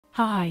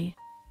Hi,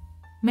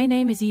 my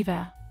name is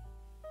Eva.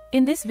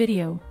 In this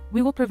video,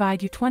 we will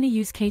provide you 20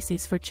 use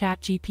cases for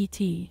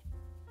ChatGPT.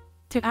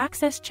 To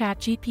access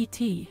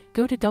ChatGPT,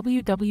 go to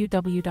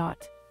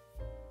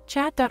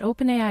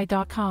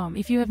www.chat.openai.com.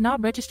 If you have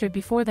not registered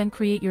before, then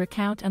create your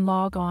account and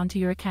log on to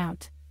your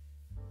account.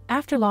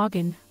 After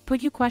login,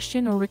 put your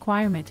question or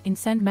requirement in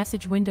Send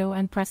Message window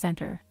and press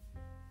Enter.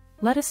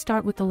 Let us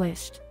start with the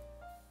list.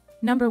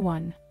 Number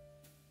 1.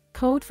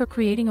 Code for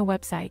creating a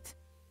website.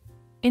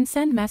 In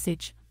Send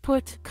Message,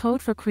 put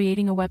Code for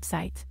creating a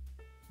website.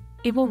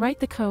 It will write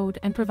the code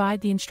and provide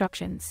the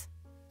instructions.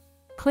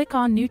 Click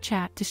on New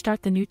Chat to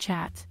start the new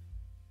chat.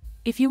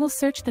 If you will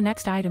search the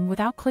next item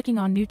without clicking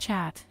on New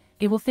Chat,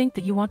 it will think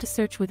that you want to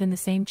search within the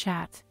same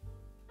chat.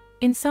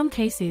 In some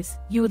cases,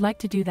 you would like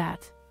to do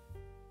that.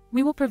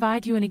 We will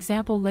provide you an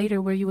example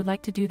later where you would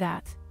like to do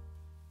that.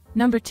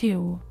 Number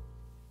 2.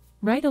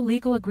 Write a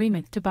legal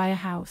agreement to buy a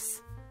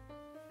house.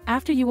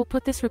 After you will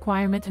put this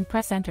requirement and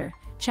press Enter,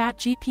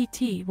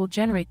 ChatGPT will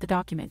generate the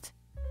document.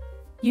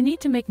 You need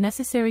to make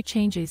necessary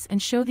changes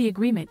and show the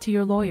agreement to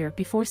your lawyer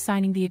before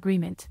signing the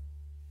agreement.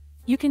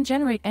 You can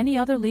generate any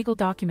other legal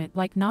document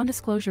like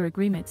non-disclosure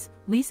agreements,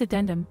 lease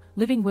addendum,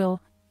 living will,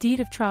 deed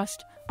of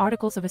trust,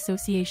 articles of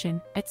association,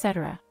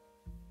 etc.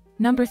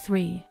 Number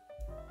 3.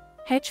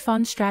 Hedge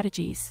fund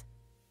strategies.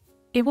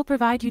 It will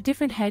provide you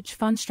different hedge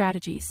fund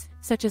strategies,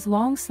 such as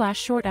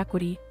long/short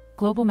equity,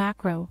 global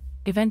macro,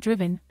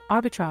 event-driven,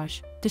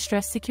 arbitrage,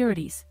 distressed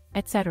securities,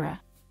 etc.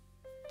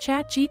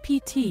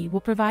 ChatGPT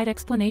will provide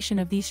explanation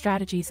of these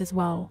strategies as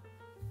well.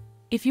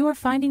 If you are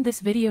finding this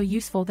video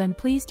useful, then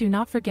please do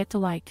not forget to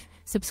like,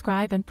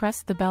 subscribe and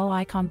press the bell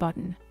icon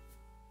button.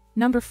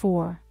 Number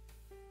 4.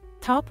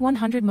 Top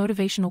 100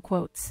 motivational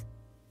quotes.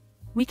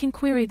 We can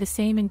query the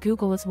same in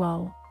Google as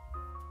well.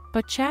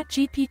 But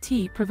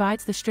ChatGPT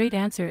provides the straight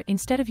answer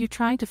instead of you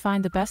trying to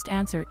find the best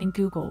answer in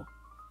Google.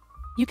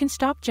 You can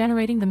stop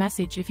generating the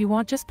message if you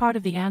want just part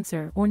of the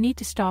answer or need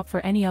to stop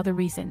for any other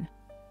reason.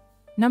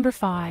 Number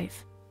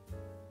 5.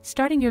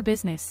 Starting your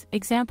business.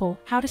 Example,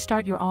 how to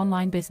start your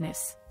online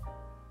business.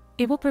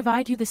 It will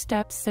provide you the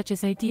steps such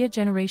as idea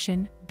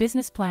generation,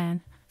 business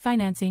plan,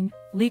 financing,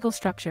 legal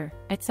structure,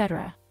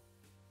 etc.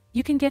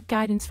 You can get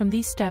guidance from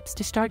these steps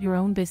to start your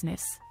own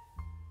business.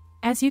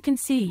 As you can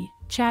see,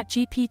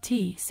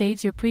 ChatGPT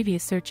saves your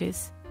previous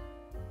searches.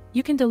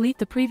 You can delete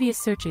the previous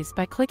searches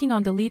by clicking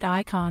on delete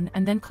icon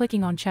and then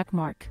clicking on check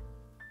mark.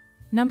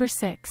 Number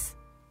 6.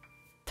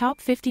 Top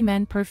 50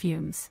 men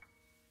perfumes.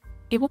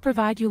 It will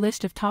provide you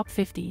list of top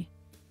 50.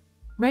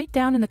 Write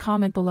down in the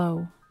comment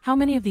below, how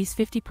many of these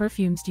 50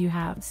 perfumes do you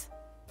have?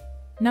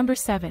 Number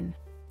 7.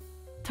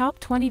 Top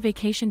 20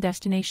 vacation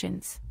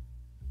destinations.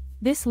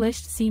 This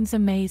list seems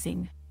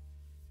amazing.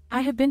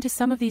 I have been to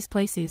some of these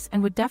places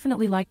and would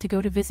definitely like to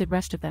go to visit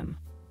rest of them.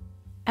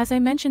 As I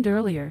mentioned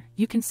earlier,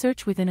 you can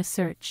search within a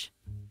search.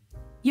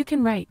 You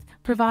can write,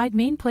 provide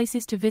main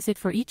places to visit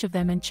for each of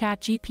them, and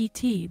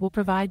ChatGPT will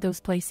provide those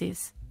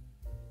places.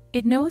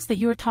 It knows that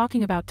you are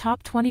talking about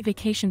top 20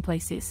 vacation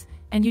places,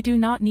 and you do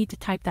not need to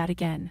type that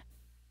again.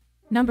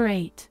 Number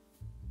 8.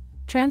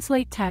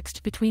 Translate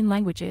text between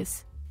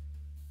languages.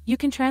 You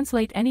can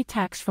translate any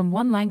text from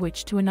one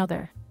language to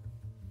another.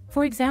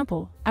 For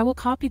example, I will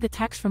copy the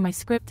text from my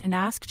script and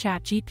ask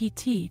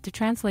ChatGPT to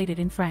translate it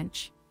in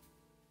French.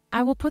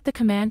 I will put the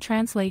command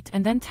translate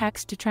and then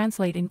text to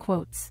translate in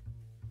quotes.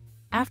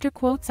 After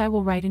quotes, I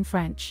will write in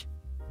French.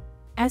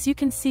 As you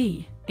can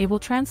see, it will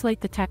translate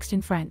the text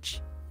in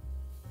French.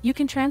 You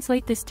can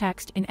translate this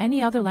text in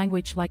any other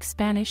language like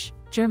Spanish,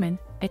 German,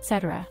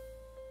 etc.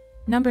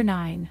 Number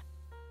 9.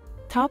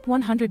 Top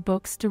 100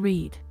 books to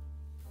read.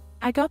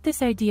 I got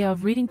this idea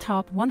of reading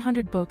top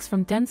 100 books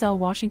from Denzel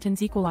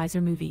Washington's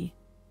Equalizer movie.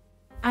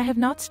 I have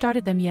not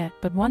started them yet,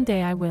 but one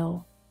day I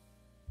will.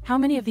 How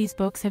many of these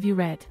books have you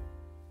read?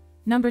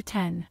 Number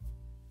 10.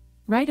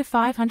 Write a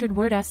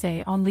 500-word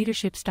essay on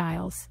leadership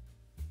styles.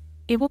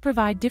 It will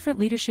provide different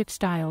leadership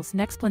styles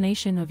and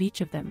explanation of each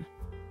of them.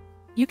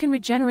 You can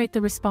regenerate the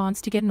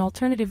response to get an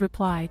alternative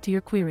reply to your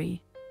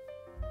query.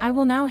 I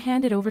will now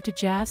hand it over to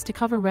Jazz to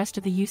cover rest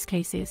of the use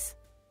cases.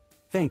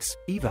 Thanks,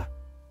 Eva.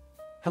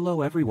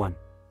 Hello everyone.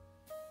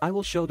 I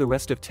will show the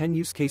rest of 10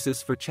 use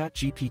cases for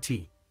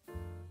ChatGPT.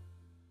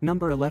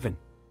 Number 11.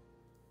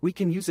 We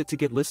can use it to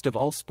get list of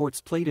all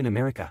sports played in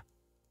America.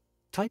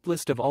 Type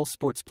list of all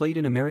sports played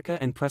in America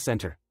and press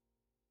Enter.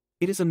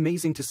 It is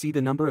amazing to see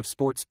the number of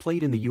sports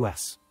played in the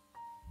US.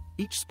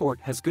 Each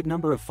sport has good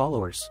number of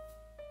followers.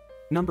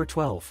 Number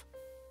 12.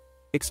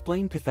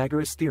 Explain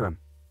Pythagoras theorem.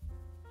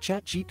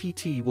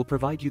 ChatGPT will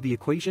provide you the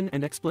equation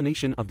and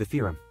explanation of the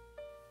theorem.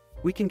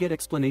 We can get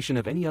explanation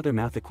of any other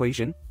math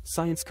equation,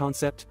 science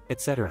concept,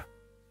 etc.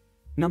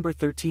 Number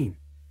 13.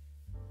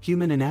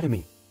 Human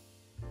anatomy.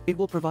 It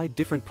will provide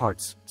different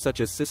parts, such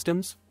as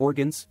systems,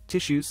 organs,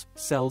 tissues,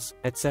 cells,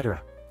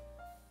 etc.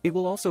 It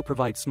will also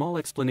provide small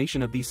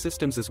explanation of these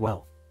systems as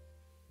well.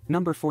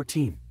 Number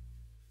 14.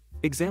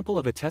 Example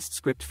of a test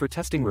script for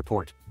testing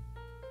report.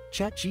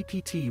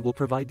 ChatGPT will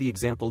provide the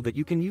example that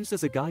you can use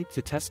as a guide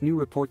to test new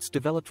reports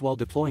developed while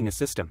deploying a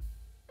system.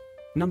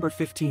 Number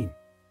 15.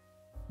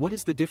 What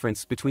is the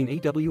difference between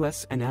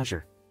AWS and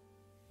Azure?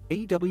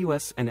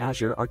 AWS and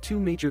Azure are two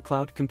major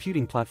cloud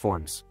computing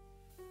platforms.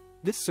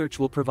 This search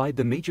will provide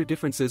the major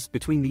differences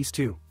between these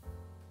two.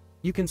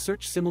 You can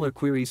search similar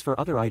queries for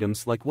other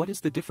items like what is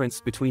the difference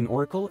between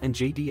Oracle and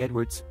J.D.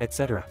 Edwards,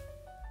 etc.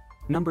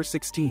 Number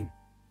 16.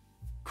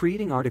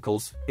 Creating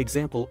articles,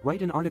 example,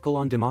 write an article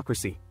on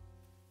democracy.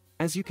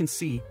 As you can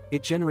see,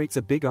 it generates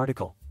a big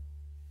article.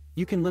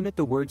 You can limit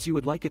the words you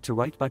would like it to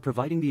write by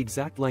providing the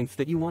exact length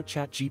that you want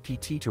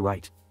ChatGPT to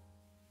write.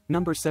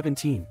 Number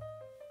 17.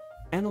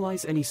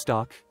 Analyze any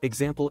stock,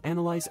 example,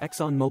 analyze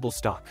ExxonMobil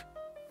stock.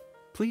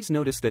 Please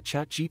notice that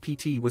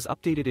ChatGPT was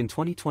updated in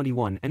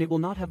 2021 and it will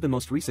not have the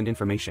most recent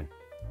information.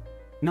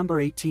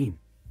 Number 18.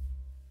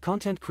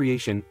 Content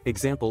creation,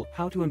 example,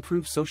 how to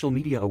improve social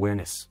media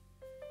awareness.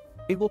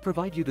 It will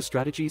provide you the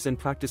strategies and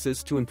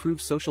practices to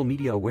improve social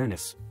media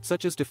awareness,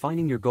 such as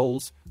defining your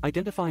goals,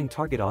 identifying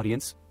target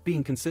audience,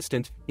 being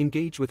consistent,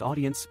 engage with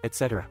audience,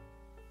 etc.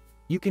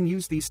 You can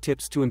use these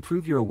tips to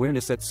improve your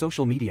awareness at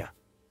social media.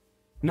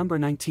 Number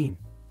 19.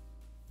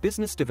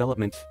 Business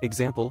development,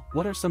 example,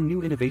 what are some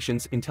new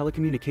innovations in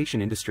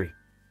telecommunication industry?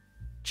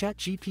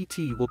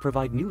 ChatGPT will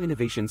provide new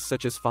innovations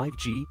such as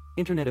 5G,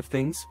 Internet of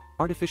Things,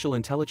 artificial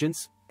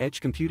intelligence,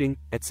 edge computing,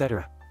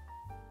 etc.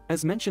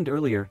 As mentioned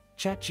earlier,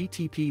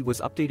 ChatGPT was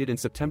updated in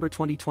September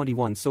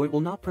 2021, so it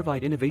will not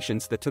provide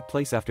innovations that took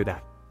place after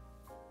that.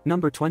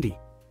 Number 20.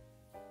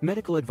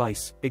 Medical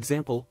advice,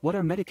 example, what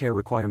are Medicare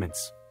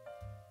requirements?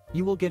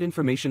 You will get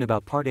information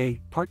about Part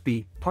A, Part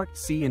B, Part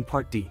C and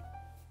Part D.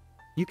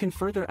 You can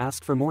further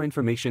ask for more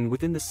information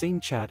within the same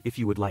chat if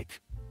you would like.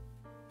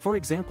 For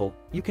example,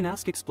 you can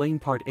ask explain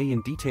Part A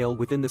in detail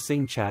within the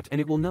same chat and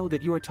it will know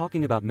that you are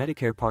talking about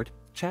Medicare Part.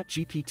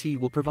 ChatGPT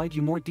will provide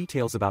you more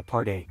details about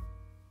Part A.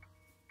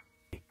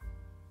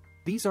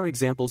 These are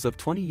examples of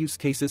 20 use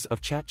cases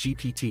of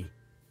ChatGPT.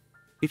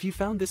 If you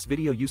found this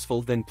video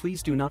useful, then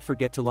please do not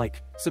forget to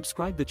like,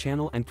 subscribe the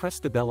channel and press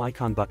the bell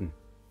icon button.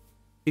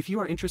 If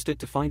you are interested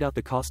to find out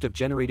the cost of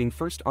generating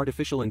first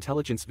artificial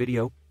intelligence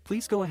video,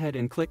 please go ahead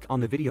and click on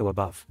the video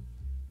above.